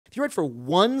if you write for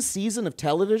one season of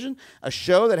television, a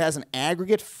show that has an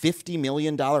aggregate $50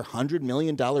 million, $100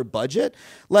 million budget,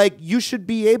 like you should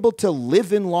be able to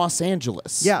live in Los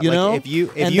Angeles. Yeah, you like know? if you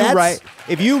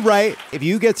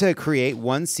get to create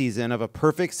one season of a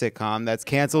perfect sitcom that's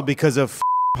canceled because of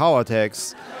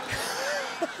politics,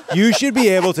 you should be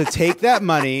able to take that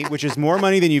money, which is more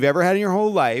money than you've ever had in your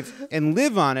whole life, and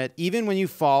live on it even when you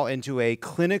fall into a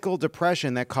clinical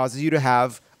depression that causes you to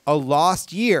have a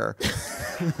lost year.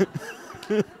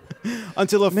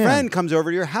 Until a friend comes over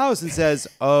to your house and says,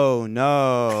 "Oh,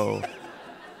 no."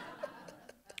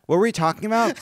 What were we talking about?